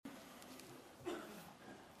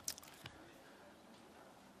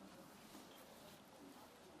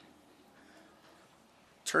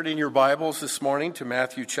Turn in your Bibles this morning to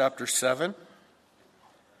Matthew chapter 7.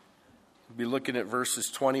 We'll be looking at verses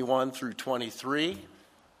 21 through 23.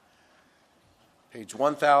 Page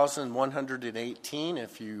 1118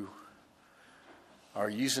 if you are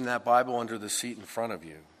using that Bible under the seat in front of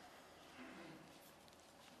you.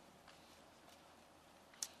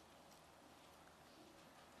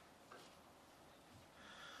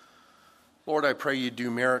 Lord, I pray you do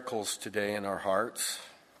miracles today in our hearts.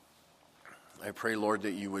 I pray, Lord,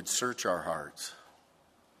 that you would search our hearts.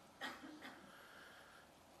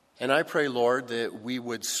 And I pray, Lord, that we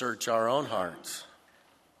would search our own hearts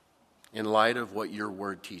in light of what your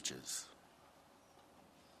word teaches.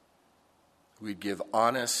 We'd give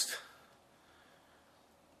honest,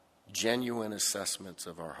 genuine assessments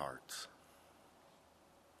of our hearts.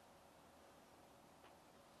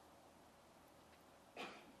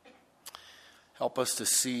 Help us to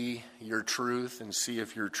see your truth and see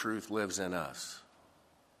if your truth lives in us.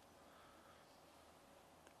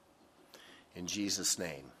 In Jesus'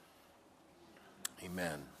 name,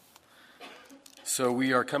 amen. So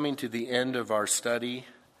we are coming to the end of our study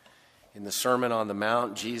in the Sermon on the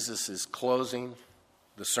Mount. Jesus is closing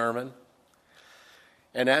the sermon.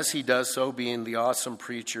 And as he does so, being the awesome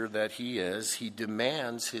preacher that he is, he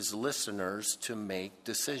demands his listeners to make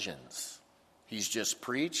decisions. He's just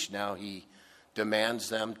preached, now he demands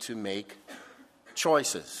them to make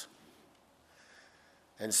choices.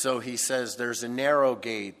 And so he says there's a narrow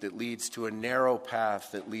gate that leads to a narrow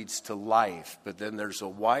path that leads to life, but then there's a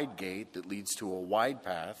wide gate that leads to a wide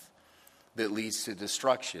path that leads to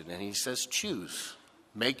destruction. And he says, choose,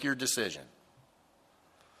 make your decision.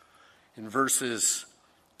 In verses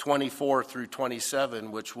 24 through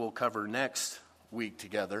 27, which we'll cover next week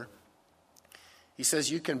together, he says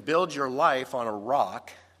you can build your life on a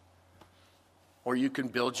rock, or you can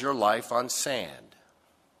build your life on sand.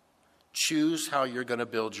 Choose how you're going to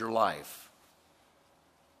build your life.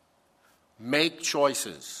 Make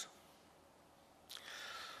choices.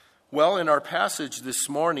 Well, in our passage this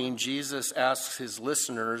morning, Jesus asks his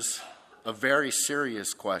listeners a very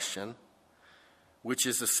serious question, which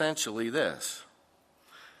is essentially this: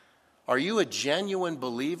 are you a genuine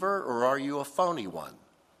believer or are you a phony one?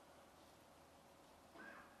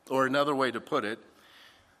 Or another way to put it,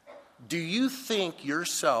 do you think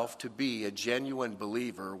yourself to be a genuine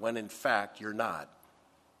believer when in fact you're not?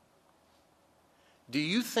 Do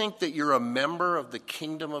you think that you're a member of the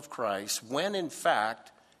kingdom of Christ when in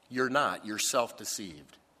fact you're not? You're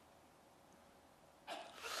self-deceived.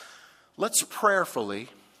 Let's prayerfully,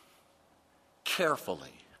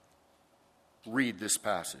 carefully read this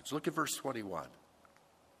passage. Look at verse 21.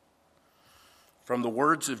 From the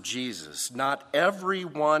words of Jesus, not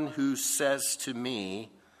everyone who says to me,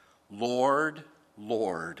 Lord,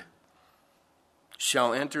 Lord,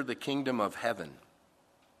 shall enter the kingdom of heaven,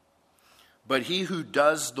 but he who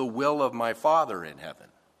does the will of my Father in heaven.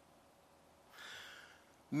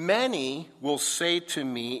 Many will say to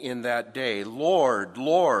me in that day, Lord,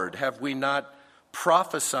 Lord, have we not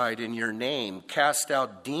prophesied in your name, cast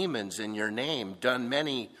out demons in your name, done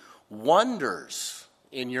many wonders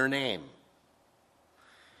in your name?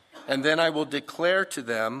 And then I will declare to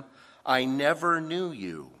them, I never knew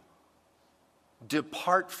you.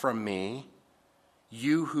 Depart from me,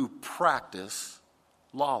 you who practice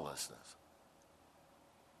lawlessness.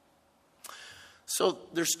 So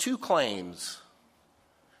there's two claims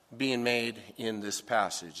being made in this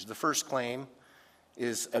passage. The first claim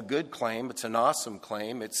is a good claim. It's an awesome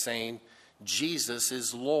claim. It's saying Jesus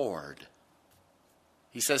is Lord.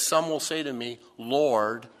 He says, some will say to me,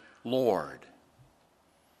 Lord, Lord.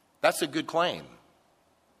 That's a good claim.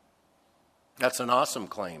 That's an awesome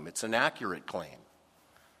claim. It's an accurate claim.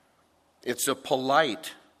 It's a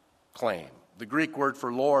polite claim. The Greek word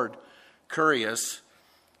for Lord, kurios,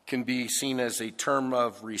 can be seen as a term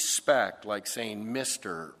of respect, like saying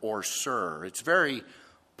Mr. or Sir. It's very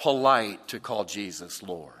polite to call Jesus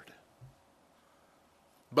Lord.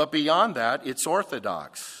 But beyond that, it's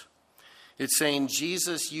orthodox. It's saying,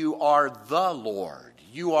 Jesus, you are the Lord.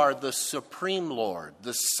 You are the supreme Lord,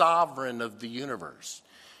 the sovereign of the universe.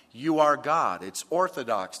 You are God. It's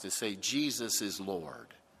orthodox to say Jesus is Lord.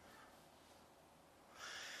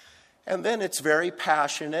 And then it's very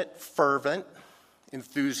passionate, fervent,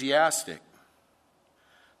 enthusiastic.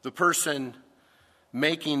 The person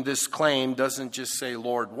making this claim doesn't just say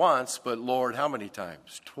Lord once, but Lord how many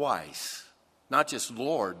times? Twice. Not just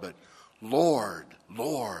Lord, but Lord,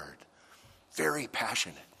 Lord. Very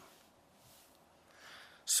passionate.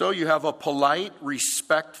 So you have a polite,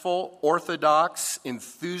 respectful, orthodox,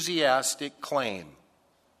 enthusiastic claim.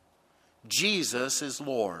 Jesus is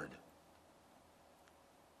Lord.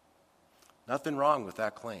 Nothing wrong with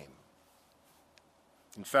that claim.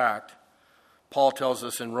 In fact, Paul tells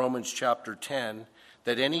us in Romans chapter 10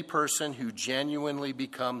 that any person who genuinely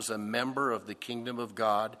becomes a member of the kingdom of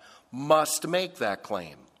God must make that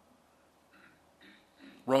claim.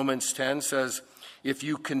 Romans 10 says, if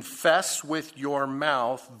you confess with your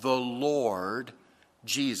mouth the Lord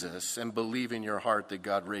Jesus and believe in your heart that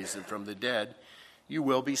God raised him from the dead, you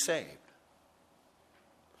will be saved.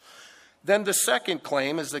 Then the second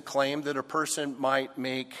claim is the claim that a person might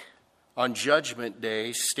make on Judgment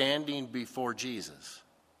Day standing before Jesus.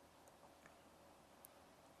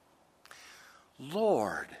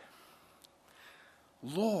 Lord,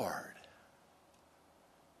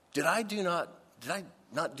 did I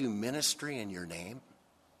not do ministry in your name?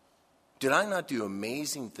 Did I not do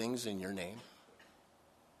amazing things in your name?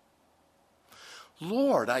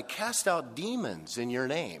 Lord, I cast out demons in your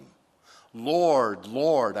name.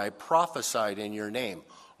 Lord, I prophesied in your name.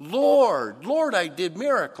 Lord, I did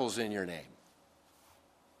miracles in your name.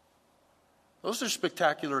 Those are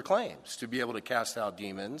spectacular claims, to be able to cast out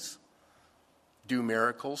demons, do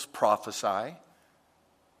miracles, prophesy.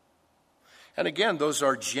 And again, those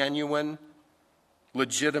are genuine,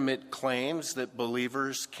 legitimate claims that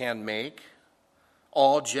believers can make.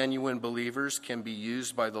 All genuine believers can be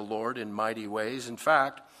used by the Lord in mighty ways. In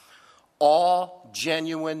fact, all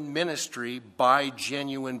genuine ministry by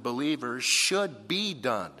genuine believers should be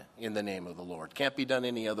done in the name of the Lord. Can't be done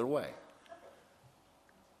any other way.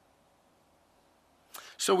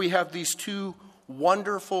 So we have these two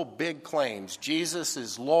wonderful big claims. Jesus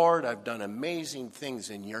is Lord. I've done amazing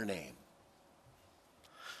things in your name.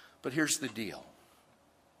 But here's the deal.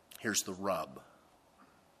 Here's the rub.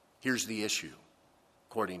 Here's the issue,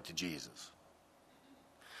 according to Jesus.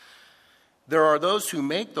 There are those who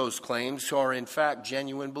make those claims who are in fact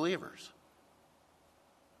genuine believers.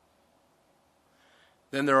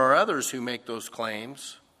 Then there are others who make those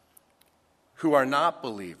claims who are not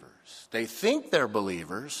believers. They think they're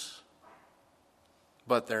believers,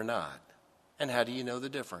 but they're not. And how do you know the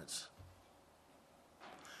difference?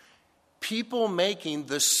 People making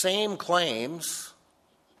the same claims,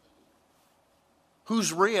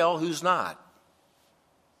 who's real, who's not?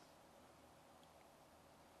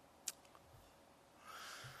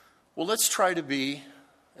 Well, let's try to be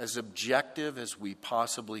as objective as we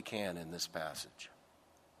possibly can in this passage.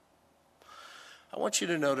 I want you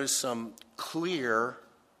to notice some clear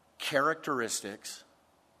characteristics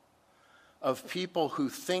of people who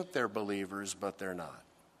think they're believers, but they're not.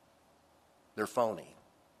 They're phony.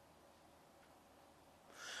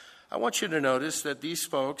 I want you to notice that these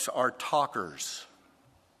folks are talkers.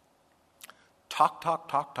 Talk.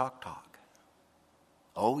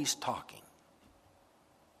 Always talking.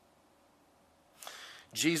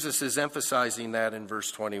 Jesus is emphasizing that in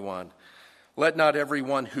verse 21. Let not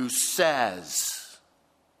everyone who says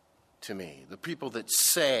to me, the people that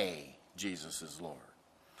say Jesus is Lord.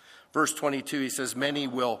 Verse 22, he says, many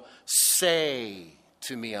will say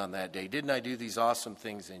to me on that day, didn't I do these awesome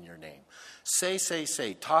things in your name? Say.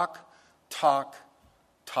 Talk.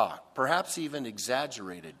 Perhaps even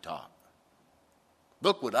exaggerated talk.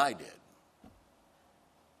 Look what I did.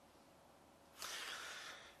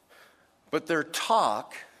 But their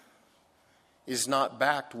talk is not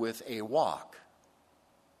backed with a walk.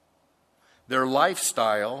 Their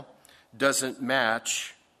lifestyle doesn't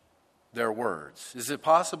match their words. Is it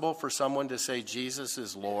possible for someone to say Jesus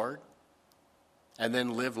is Lord and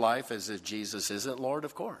then live life as if Jesus isn't Lord?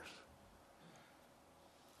 Of course.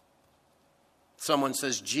 Someone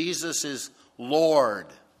says Jesus is Lord,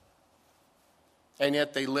 and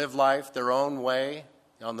yet they live life their own way,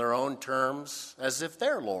 on their own terms, as if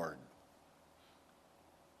they're Lord.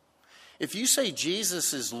 If you say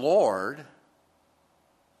Jesus is Lord,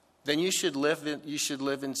 then you should live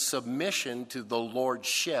in submission to the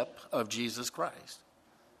lordship of Jesus Christ.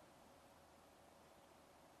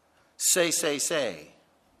 Say.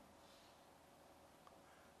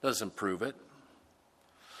 Doesn't prove it.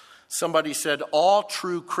 Somebody said, all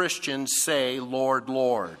true Christians say, Lord,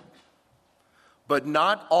 Lord. But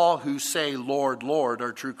not all who say, Lord, Lord,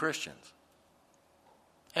 are true Christians.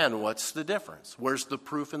 And what's the difference? Where's the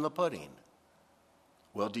proof in the pudding?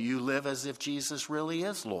 Well, do you live as if Jesus really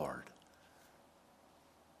is Lord?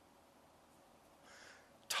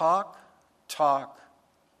 Talk.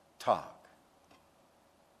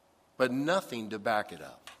 But nothing to back it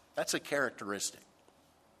up. That's a characteristic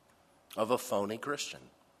of a phony Christian.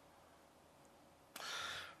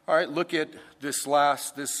 All right, look at this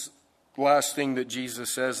last thing that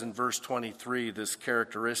Jesus says in verse 23, this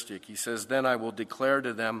characteristic. He says, then I will declare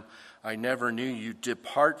to them, I never knew you.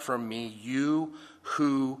 Depart from me, you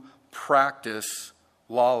who practice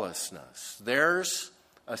lawlessness. There's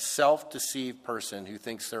a self-deceived person who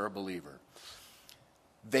thinks they're a believer.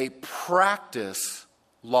 They practice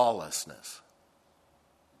lawlessness.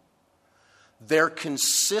 Their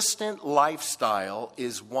consistent lifestyle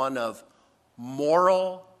is one of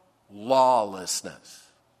moral lawlessness.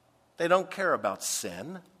 They don't care about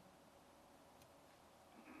sin.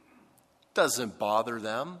 Doesn't bother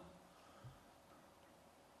them.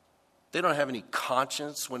 They don't have any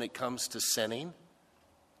conscience when it comes to sinning.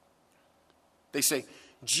 They say,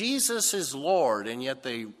 Jesus is Lord, and yet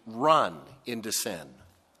they run into sin.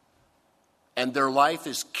 And their life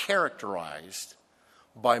is characterized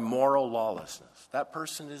by moral lawlessness. That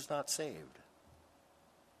person is not saved.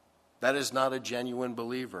 That is not a genuine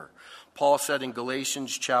believer. Paul said in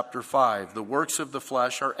Galatians chapter 5, the works of the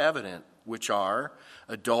flesh are evident, which are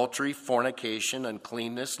adultery, fornication,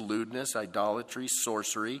 uncleanness, lewdness, idolatry,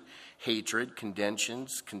 sorcery, hatred,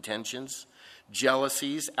 contentions,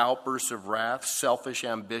 jealousies, outbursts of wrath, selfish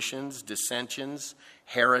ambitions, dissensions,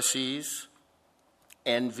 heresies,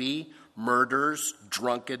 envy, murders,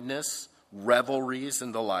 drunkenness, revelries,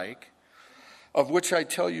 and the like, of which I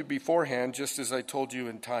tell you beforehand, just as I told you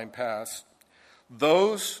in time past,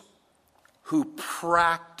 those who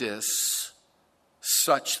practice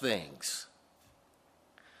such things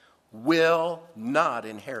will not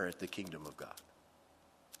inherit the kingdom of God.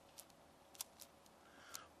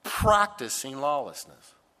 Practicing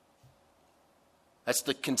lawlessness. That's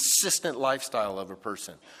the consistent lifestyle of a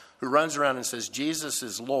person who runs around and says Jesus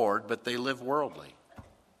is Lord, but they live worldly.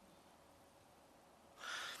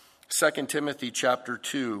 2 Timothy chapter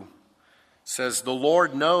 2 says, the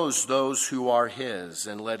Lord knows those who are his,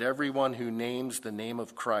 and let everyone who names the name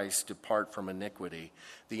of Christ depart from iniquity.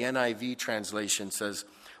 The NIV translation says,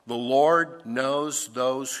 the Lord knows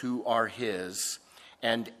those who are his,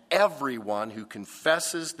 and everyone who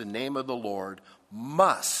confesses the name of the Lord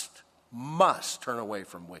must turn away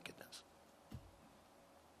from wickedness.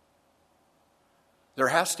 There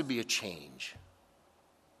has to be a change.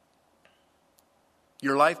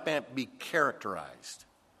 Your life can't be characterized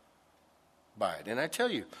by it. And I tell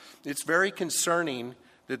you, it's very concerning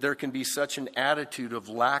that there can be such an attitude of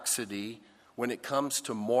laxity when it comes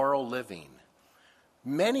to moral living.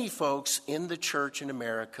 Many folks in the church in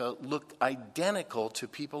America look identical to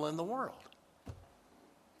people in the world.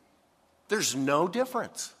 There's no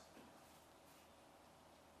difference.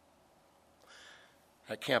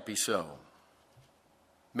 That can't be so.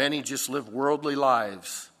 Many just live worldly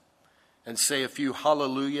lives and say a few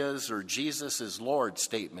hallelujahs or Jesus is Lord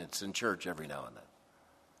statements in church every now and then.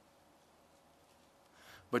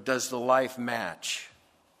 But does the life match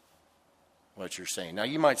what you're saying? Now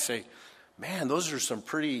you might say, man, those are some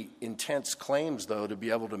pretty intense claims, though, to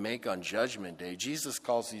be able to make on Judgment Day. Jesus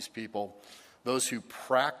calls these people those who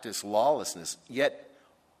practice lawlessness. Yet,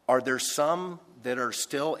 are there some that are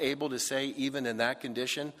still able to say, even in that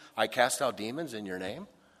condition, I cast out demons in your name?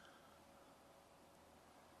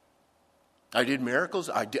 I did miracles.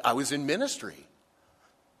 I was in ministry.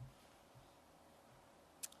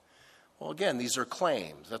 Well, again, these are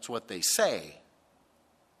claims. That's what they say.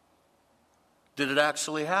 Did it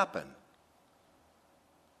actually happen?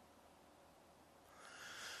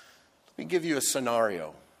 Let me give you a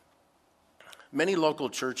scenario. Many local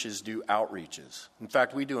churches do outreaches. In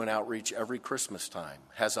fact, we do an outreach every Christmas time.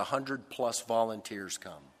 Has 100+ volunteers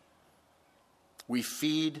come. We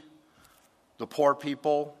feed the poor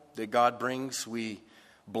people that God brings. We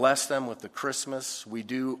bless them with the Christmas. We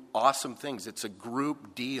do awesome things. It's a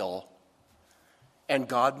group deal. And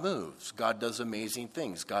God moves. God does amazing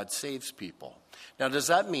things. God saves people. Now, does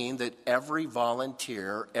that mean that every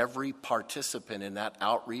volunteer, every participant in that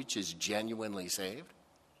outreach is genuinely saved?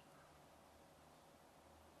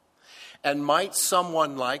 And might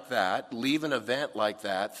someone like that leave an event like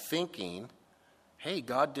that thinking, hey,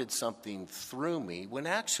 God did something through me, when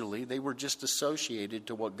actually they were just associated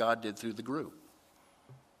to what God did through the group?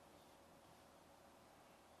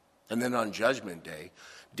 And then on Judgment Day,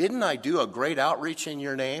 didn't I do a great outreach in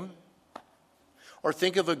your name? Or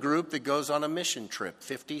think of a group that goes on a mission trip,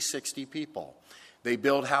 50, 60 people. They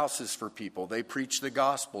build houses for people. They preach the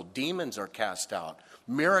gospel. Demons are cast out.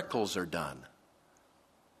 Miracles are done.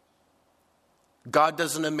 God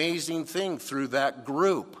does an amazing thing through that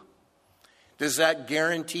group. Does that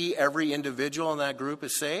guarantee every individual in that group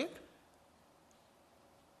is saved?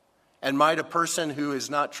 And might a person who is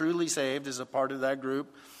not truly saved as a part of that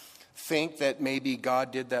group think that maybe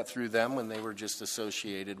God did that through them when they were just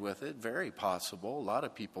associated with it? Very possible. A lot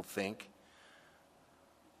of people think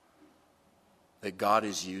that God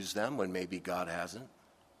has used them when maybe God hasn't.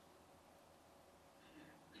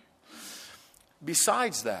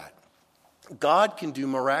 Besides that, God can do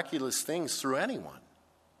miraculous things through anyone.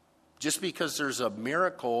 Just because there's a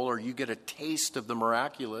miracle or you get a taste of the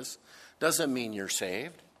miraculous doesn't mean you're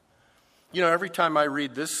saved. You know, every time I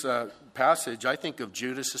read this passage, I think of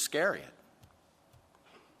Judas Iscariot.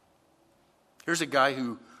 Here's a guy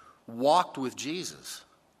who walked with Jesus,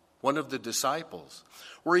 one of the disciples.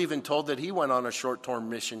 We're even told that he went on a short-term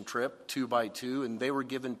mission trip, 2 by 2, and they were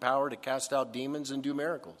given power to cast out demons and do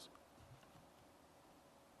miracles.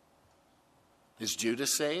 Is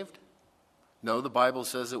Judas saved? No, the Bible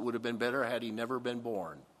says it would have been better had he never been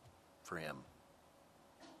born for him.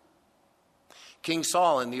 King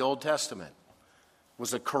Saul in the Old Testament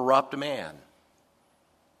was a corrupt man.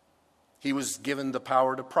 He was given the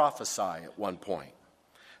power to prophesy at one point.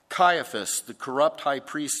 Caiaphas, the corrupt high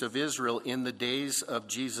priest of Israel in the days of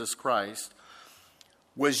Jesus Christ,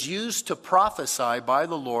 was used to prophesy by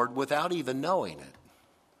the Lord without even knowing it.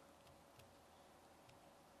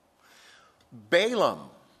 Balaam,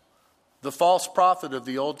 the false prophet of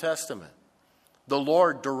the Old Testament, the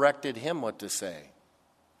Lord directed him what to say.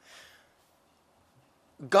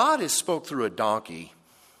 God has spoke through a donkey.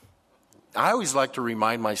 I always like to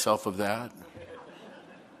remind myself of that.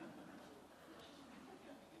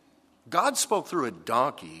 God spoke through a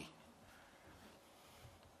donkey.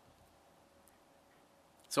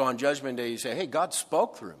 So on Judgment Day, you say, hey, God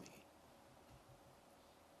spoke through me.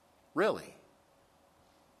 Really?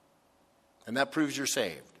 And that proves you're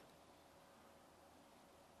saved.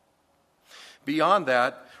 Beyond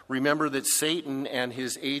that, remember that Satan and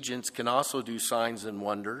his agents can also do signs and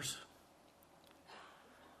wonders.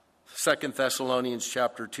 2 Thessalonians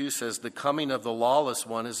chapter 2 says, the coming of the lawless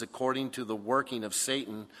one is according to the working of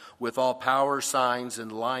Satan with all power, signs,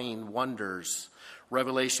 and lying wonders.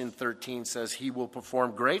 Revelation 13 says he will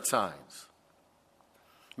perform great signs.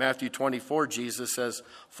 Matthew 24, Jesus says,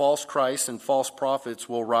 false Christs and false prophets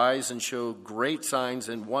will rise and show great signs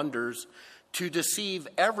and wonders to deceive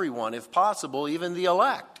everyone, if possible, even the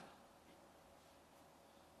elect.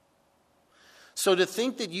 So to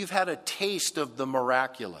think that you've had a taste of the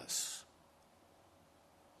miraculous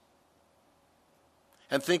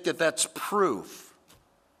and think that that's proof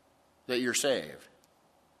that you're saved.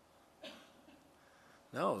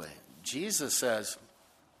 No, Jesus says,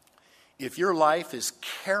 if your life is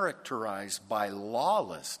characterized by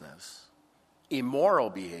lawlessness, immoral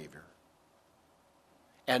behavior,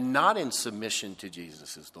 and not in submission to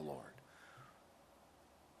Jesus as the Lord,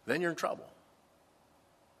 then you're in trouble.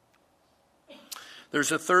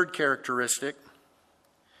 There's a third characteristic.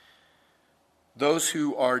 Those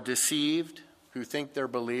who are deceived, who think they're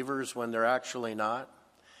believers when they're actually not,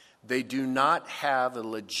 they do not have a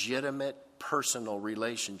legitimate personal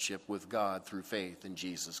relationship with God through faith in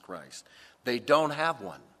Jesus Christ. They don't have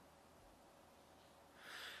one.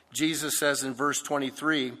 Jesus says in verse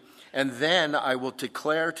 23, and then I will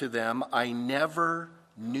declare to them, I never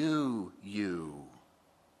knew you.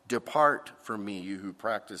 Depart from me, you who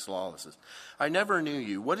practice lawlessness. I never knew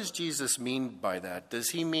you. What does Jesus mean by that? Does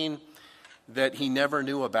he mean that he never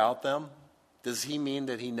knew about them? Does he mean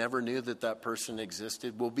that he never knew that that person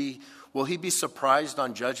existed? Will he be surprised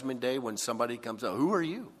on Judgment Day when somebody comes out? Who are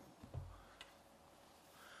you?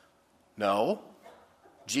 No.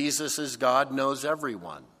 Jesus as God knows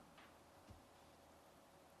everyone.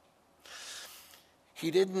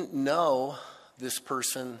 He didn't know this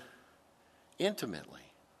person intimately.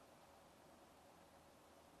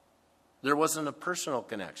 There wasn't a personal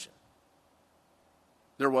connection.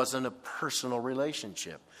 There wasn't a personal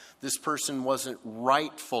relationship. This person wasn't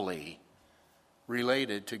rightfully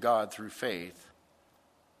related to God through faith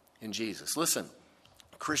in Jesus. Listen,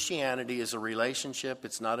 Christianity is a relationship.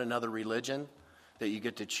 It's not another religion that you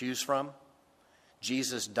get to choose from.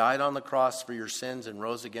 Jesus died on the cross for your sins and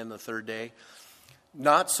rose again the third day,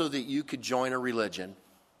 not so that you could join a religion.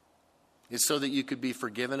 It's so that you could be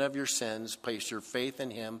forgiven of your sins, place your faith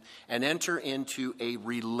in him, and enter into a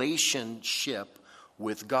relationship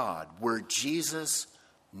with God where Jesus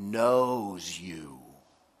knows you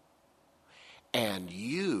and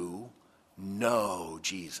you know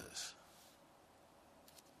Jesus.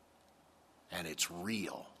 And it's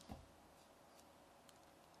real.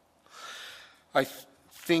 I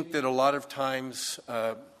think that a lot of times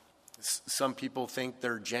some people think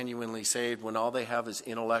they're genuinely saved when all they have is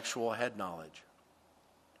intellectual head knowledge.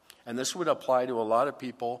 And this would apply to a lot of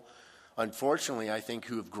people, unfortunately, I think,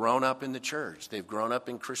 who have grown up in the church. They've grown up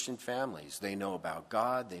in Christian families. They know about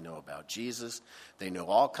God. They know about Jesus. They know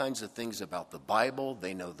all kinds of things about the Bible.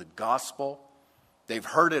 They know the gospel. They've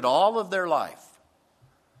heard it all of their life.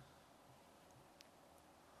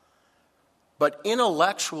 But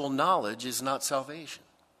intellectual knowledge is not salvation.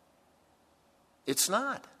 It's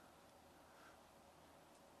not.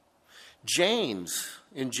 James,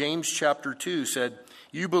 in James chapter 2, said,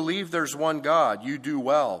 "You believe there's one God, you do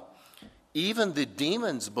well. Even the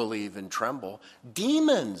demons believe and tremble."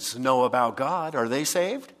 Demons know about God. Are they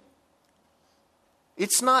saved?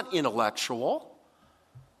 It's not intellectual.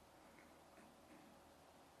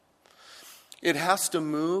 It has to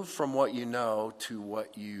move from what you know to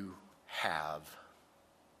what you have,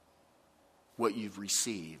 what you've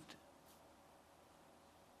received.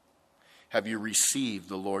 Have you received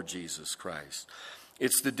the Lord Jesus Christ?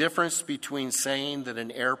 It's the difference between saying that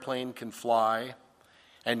an airplane can fly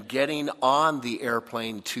and getting on the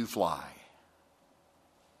airplane to fly,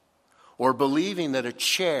 or believing that a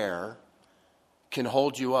chair can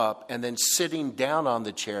hold you up and then sitting down on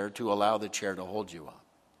the chair to allow the chair to hold you up.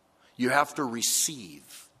 You have to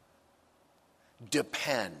receive,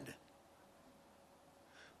 depend,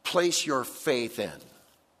 place your faith in.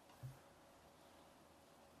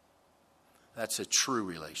 That's a true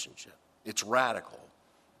relationship. It's radical.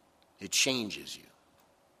 It changes you.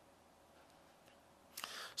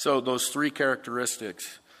 So those three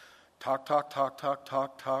characteristics: talk,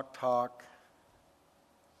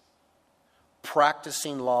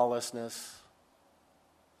 practicing lawlessness,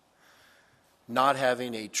 not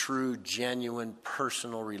having a true, genuine,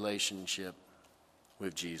 personal relationship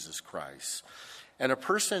with Jesus Christ. And a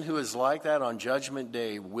person who is like that on Judgment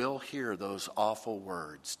Day will hear those awful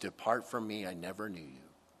words, "Depart from me, I never knew you.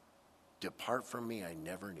 Depart from me, I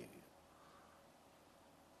never knew you."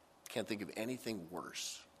 Can't think of anything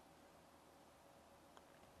worse.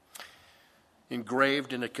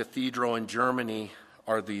 Engraved in a cathedral in Germany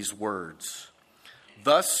are these words: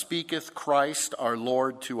 "Thus speaketh Christ our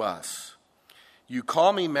Lord to us. You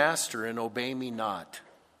call me master and obey me not.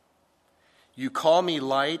 You call me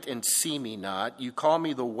light and see me not. You call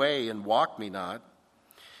me the way and walk me not.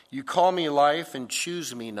 You call me life and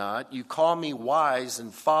choose me not. You call me wise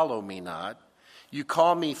and follow me not. You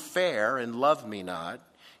call me fair and love me not.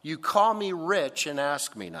 You call me rich and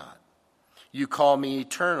ask me not. You call me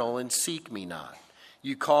eternal and seek me not.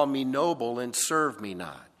 You call me noble and serve me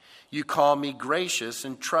not. You call me gracious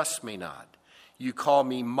and trust me not. You call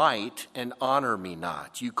me might and honor me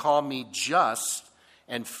not. You call me just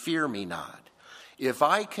and fear me not. If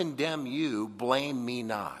I condemn you, blame me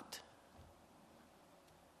not."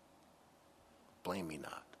 Blame me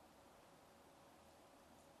not.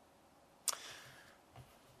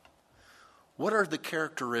 What are the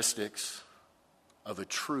characteristics of a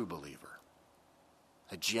true believer,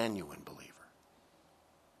 a genuine believer?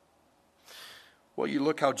 Well, you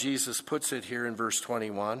look how Jesus puts it here in verse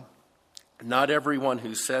 21. "Not everyone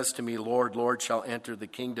who says to me, 'Lord, Lord,' shall enter the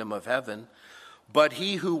kingdom of heaven, but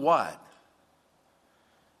he who" what?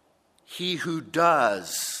 "He who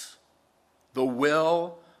does the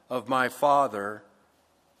will of my Father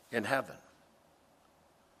in heaven."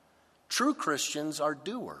 True Christians are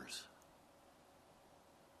doers.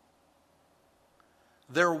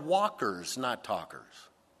 They're walkers, not talkers.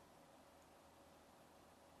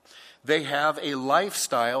 They have a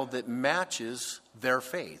lifestyle that matches their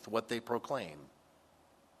faith, what they proclaim.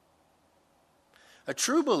 A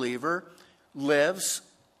true believer lives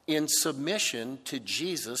in submission to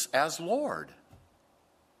Jesus as Lord.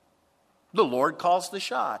 The Lord calls the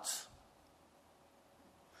shots.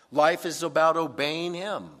 Life is about obeying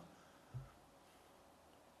Him.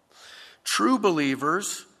 True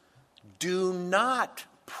believers do not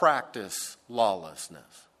practice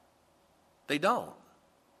lawlessness. They don't.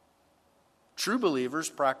 True believers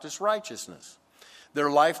practice righteousness.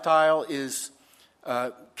 Their lifestyle is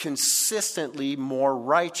consistently more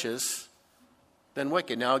righteous than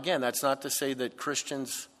wicked. Now, again, that's not to say that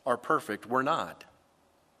Christians are perfect. We're not.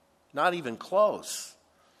 Not even close.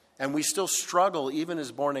 And we still struggle even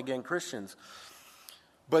as born-again Christians.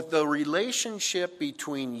 But the relationship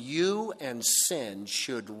between you and sin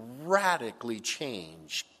should radically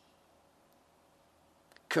change,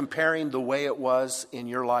 comparing the way it was in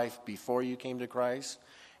your life before you came to Christ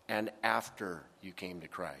and after you came to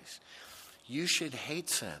Christ. You should hate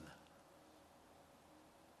sin.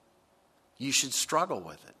 You should struggle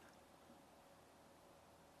with it.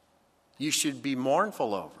 You should be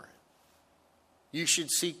mournful over it. You should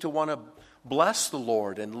seek to want to bless the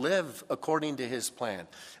Lord and live according to His plan.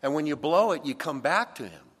 And when you blow it, you come back to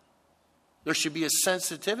Him. There should be a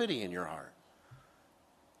sensitivity in your heart.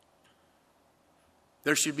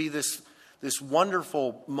 There should be this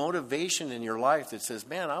wonderful motivation in your life that says,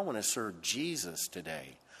 "Man, I want to serve Jesus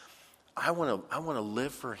today. I want to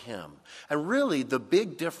live for Him." And really, the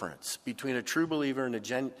big difference between a true believer and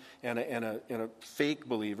a fake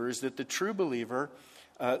believer is that the true believer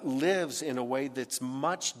lives in a way that's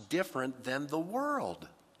much different than the world.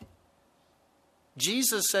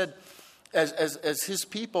 Jesus said, As his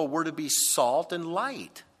people, we're to be salt and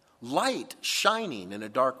light. Light shining in a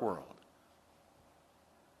dark world.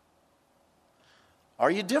 Are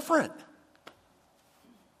you different?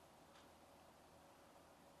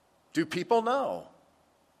 Do people know?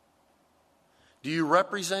 Do you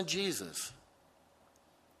represent Jesus?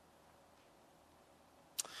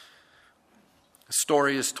 A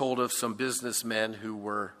story is told of some businessmen who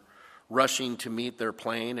were rushing to meet their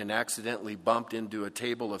plane and accidentally bumped into a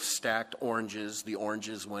table of stacked oranges. The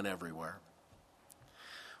oranges went everywhere.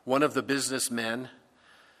 One of the businessmen,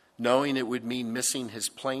 knowing it would mean missing his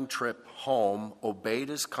plane trip home, obeyed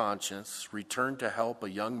his conscience, returned to help a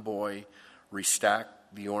young boy restack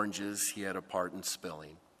the oranges he had a part in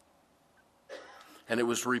spilling. And it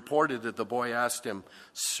was reported that the boy asked him,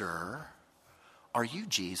 "Sir, are you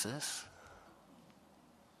Jesus?"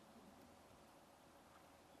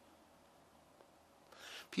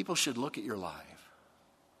 People should look at your life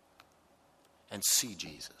and see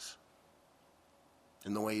Jesus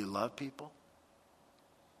in the way you love people,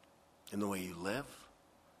 in the way you live.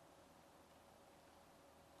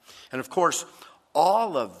 And of course,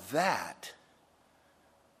 all of that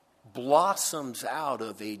blossoms out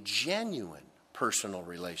of a genuine personal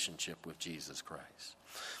relationship with Jesus Christ.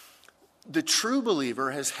 The true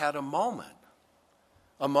believer has had a moment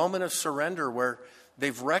of surrender where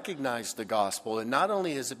they've recognized the gospel, and not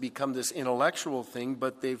only has it become this intellectual thing,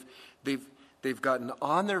 but they've gotten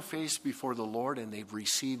on their face before the Lord and they've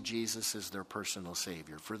received Jesus as their personal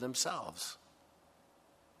Savior for themselves.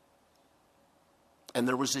 And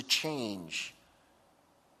there was a change,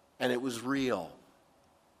 and it was real.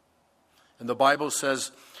 And the Bible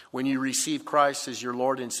says when you receive Christ as your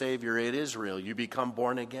Lord and Savior, it is real. You become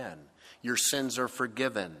born again. Your sins are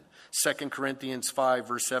forgiven. 2 Corinthians 5,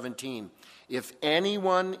 verse 17. If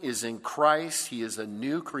anyone is in Christ, he is a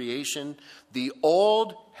new creation. The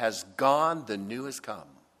old has gone, the new has come.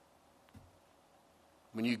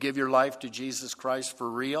 When you give your life to Jesus Christ for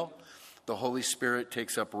real, the Holy Spirit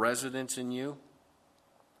takes up residence in you.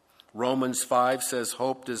 Romans 5 says,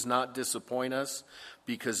 hope does not disappoint us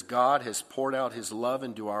because God has poured out his love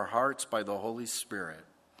into our hearts by the Holy Spirit.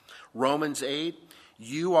 Romans 8,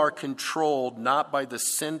 you are controlled not by the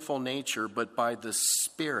sinful nature, but by the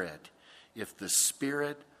Spirit, if the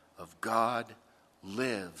Spirit of God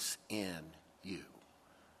lives in you.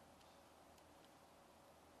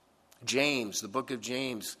 James, the book of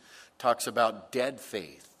James, talks about dead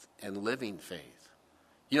faith and living faith.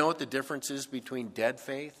 You know what the difference is between dead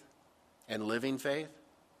faith and living faith?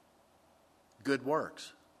 Good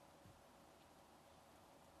works.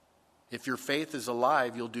 If your faith is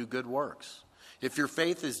alive, you'll do good works. If your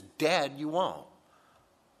faith is dead, you won't.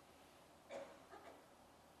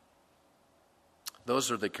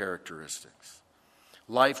 Those are the characteristics.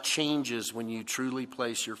 Life changes when you truly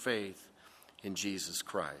place your faith in Jesus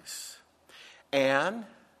Christ. And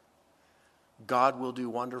God will do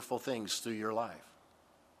wonderful things through your life.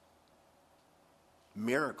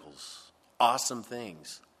 Miracles, awesome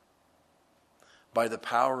things, by the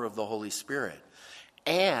power of the Holy Spirit.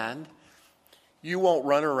 And you won't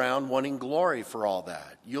run around wanting glory for all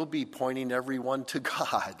that. You'll be pointing everyone to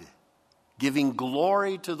God, giving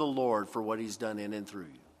glory to the Lord for what he's done in and through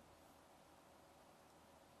you.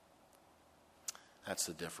 That's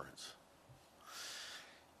the difference.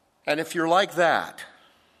 And if you're like that,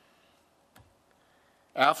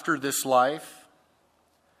 after this life,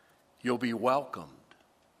 you'll be welcomed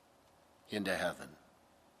into heaven.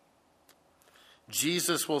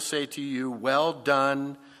 Jesus will say to you, well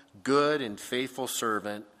done, good and faithful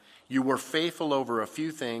servant. You were faithful over a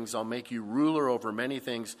few things. I'll make you ruler over many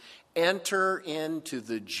things. Enter into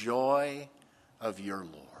the joy of your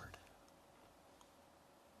Lord.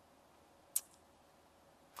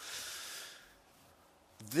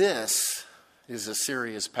 This is a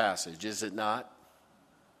serious passage, is it not?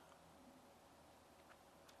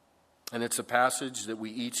 And it's a passage that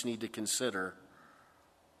we each need to consider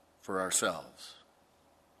for ourselves.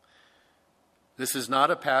 This is not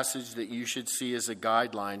a passage that you should see as a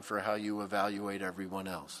guideline for how you evaluate everyone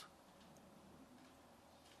else.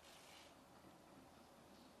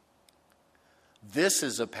 This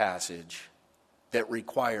is a passage that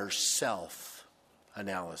requires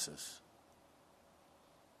self-analysis.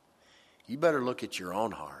 You better look at your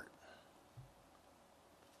own heart.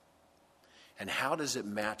 And how does it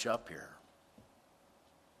match up here?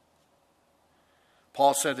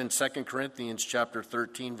 Paul said in 2 Corinthians chapter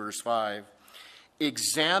 13, verse 5,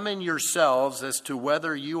 examine yourselves as to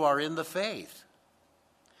whether you are in the faith.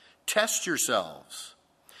 Test yourselves.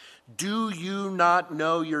 Do you not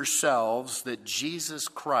know yourselves that Jesus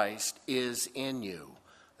Christ is in you?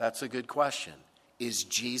 That's a good question. is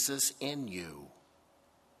Jesus in you?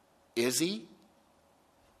 Is he?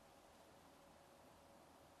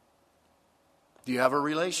 Do you have a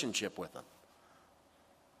relationship with him?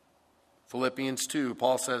 Philippians 2,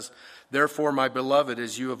 Paul says, "Therefore, my beloved,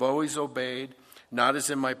 as you have always obeyed, not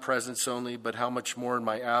as in my presence only, but how much more in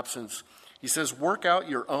my absence." He says, "Work out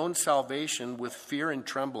your own salvation with fear and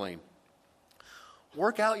trembling."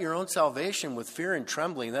 Work out your own salvation with fear and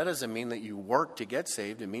trembling. That doesn't mean that you work to get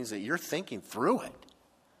saved. It means that you're thinking through it.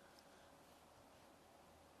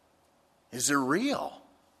 Is it real?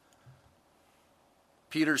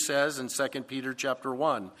 Peter says in 2 Peter chapter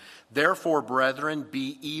 1, "Therefore, brethren,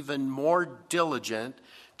 be even more diligent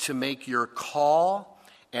to make your call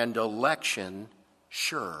and election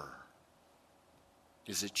sure."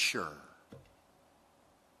 Is it sure?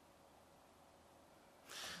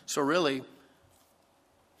 So really,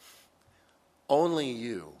 only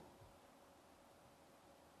you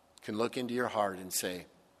can look into your heart and say,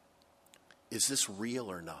 is this real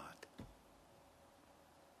or not?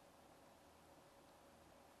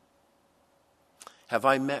 Have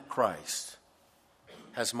I met Christ?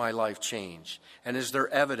 Has my life changed? And is there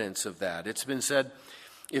evidence of that? It's been said,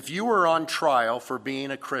 if you were on trial for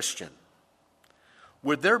being a Christian,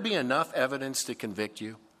 would there be enough evidence to convict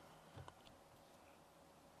you?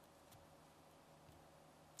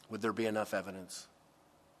 Would there be enough evidence?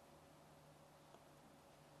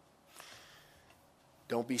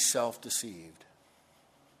 Don't be self-deceived.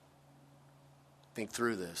 Think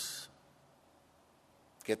through this.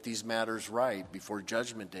 Get these matters right before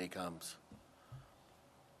Judgment Day comes.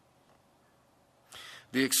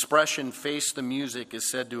 The expression "face the music"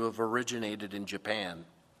 is said to have originated in Japan.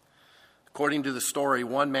 According to the story,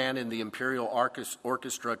 one man in the Imperial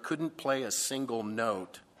Orchestra couldn't play a single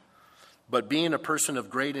note. But being a person of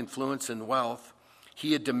great influence and wealth,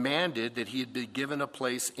 he had demanded that he had been given a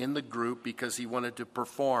place in the group because he wanted to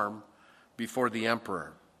perform before the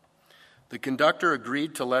emperor. The conductor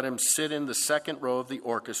agreed to let him sit in the second row of the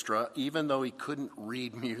orchestra, even though he couldn't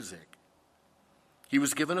read music. He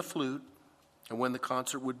was given a flute, and when the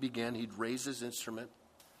concert would begin, he'd raise his instrument,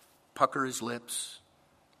 pucker his lips,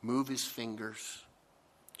 move his fingers.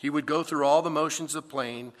 He would go through all the motions of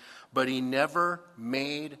playing, but he never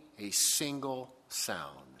made a single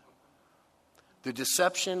sound. The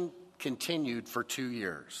deception continued for 2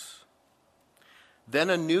 years. Then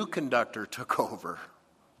a new conductor took over.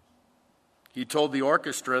 He told the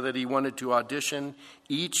orchestra that he wanted to audition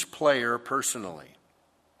each player personally.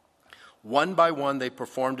 One by one, they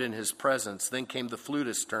performed in his presence. Then came the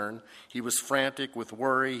flutist's turn. He was frantic with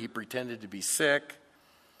worry. He pretended to be sick.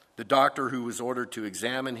 The doctor who was ordered to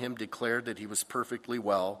examine him declared that he was perfectly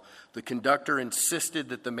well. The conductor insisted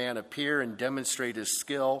that the man appear and demonstrate his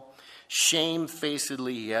skill.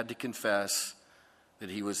 Shamefacedly, he had to confess that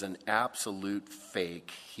he was an absolute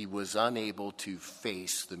fake. He was unable to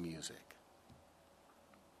face the music.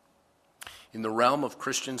 In the realm of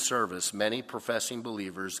Christian service, many professing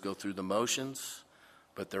believers go through the motions,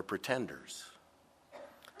 but they're pretenders.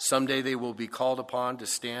 Someday they will be called upon to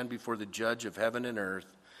stand before the judge of heaven and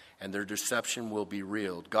earth, and their deception will be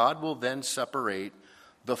revealed. God will then separate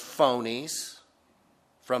the phonies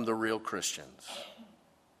from the real Christians.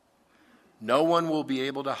 No one will be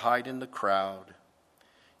able to hide in the crowd.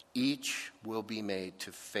 Each will be made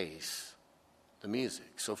to face the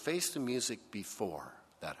music. So face the music before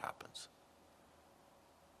that happens.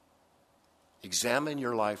 Examine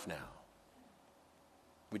your life now.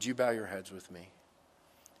 Would you bow your heads with me?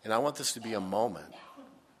 And I want this to be a moment,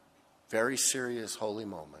 very serious, holy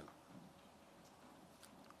moment.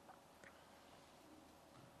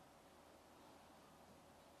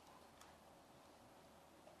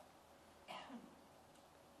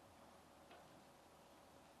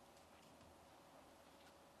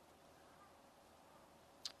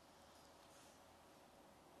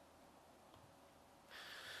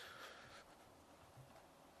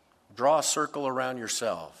 Draw a circle around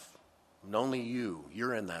yourself, and only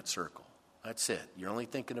you're in that circle. That's it. You're only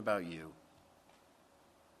thinking about you.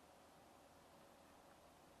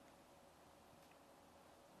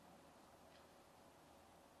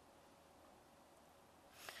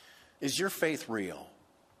 Is your faith real?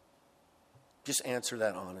 Just answer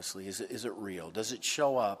that honestly. Is it real? Does it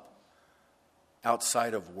show up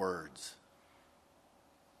outside of words?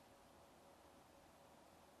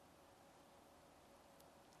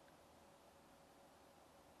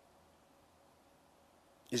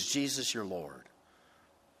 Is Jesus your Lord?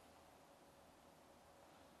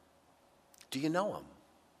 Do you know him?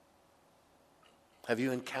 Have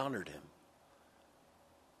you encountered him?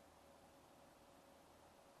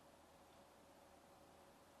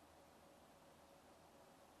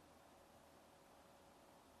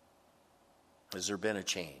 Has there been a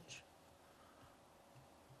change?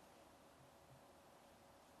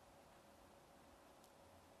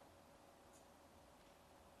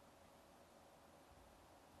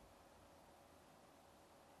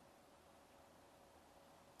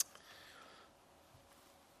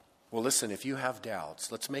 Well, listen, if you have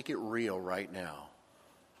doubts, let's make it real right now.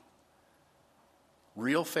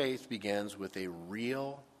 Real faith begins with a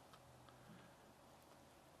real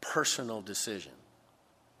personal decision.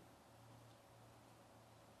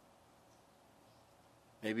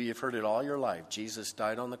 Maybe you've heard it all your life. Jesus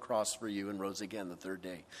died on the cross for you and rose again the third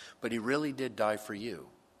day. But he really did die for you.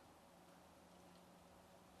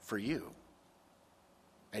 For you.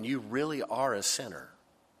 And you really are a sinner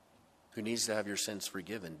who needs to have your sins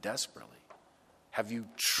forgiven desperately. Have you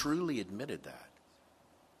truly admitted that?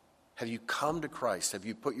 Have you come to Christ? Have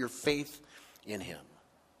you put your faith in him?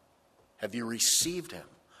 Have you received him?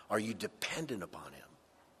 Are you dependent upon him?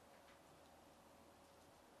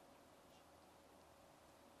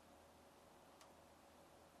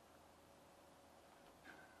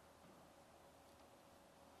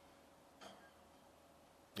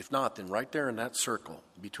 If not, then right there in that circle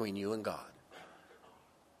between you and God,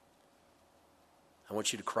 I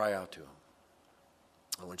want you to cry out to him.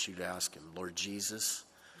 I want you to ask him, Lord Jesus,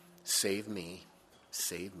 save me,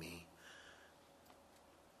 save me.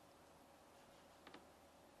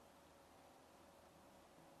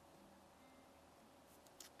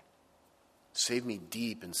 Save me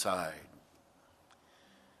deep inside.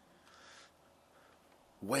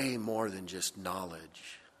 Way more than just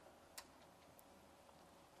knowledge.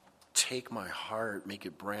 Take my heart, make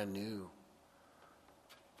it brand new.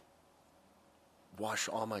 Wash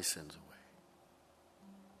all my sins away.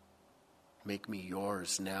 Make me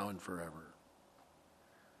yours now and forever.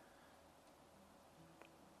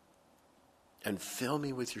 And fill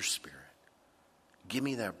me with your Spirit. Give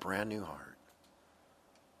me that brand new heart.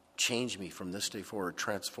 Change me from this day forward.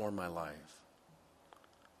 Transform my life.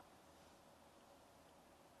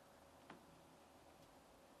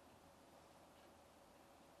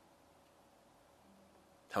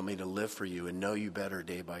 Help me to live for you and know you better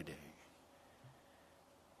day by day.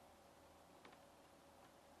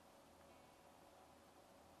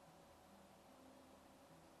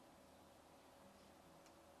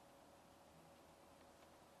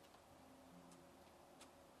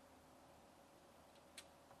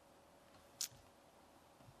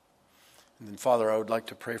 And then, Father, I would like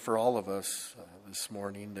to pray for all of us this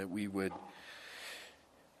morning that we would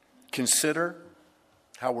consider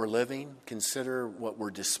how we're living, consider what we're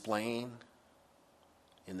displaying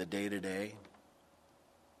in the day-to-day,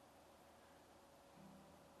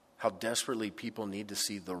 how desperately people need to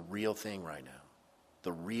see the real thing right now,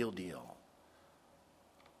 the real deal.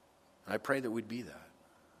 And I pray that we'd be that.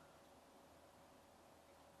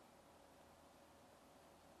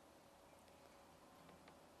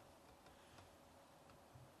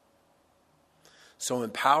 So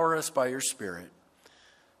empower us by your Spirit.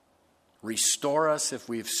 Restore us if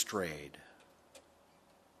we've strayed.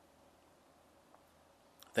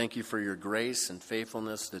 Thank you for your grace and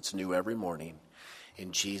faithfulness that's new every morning.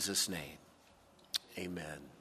 In Jesus' name, amen.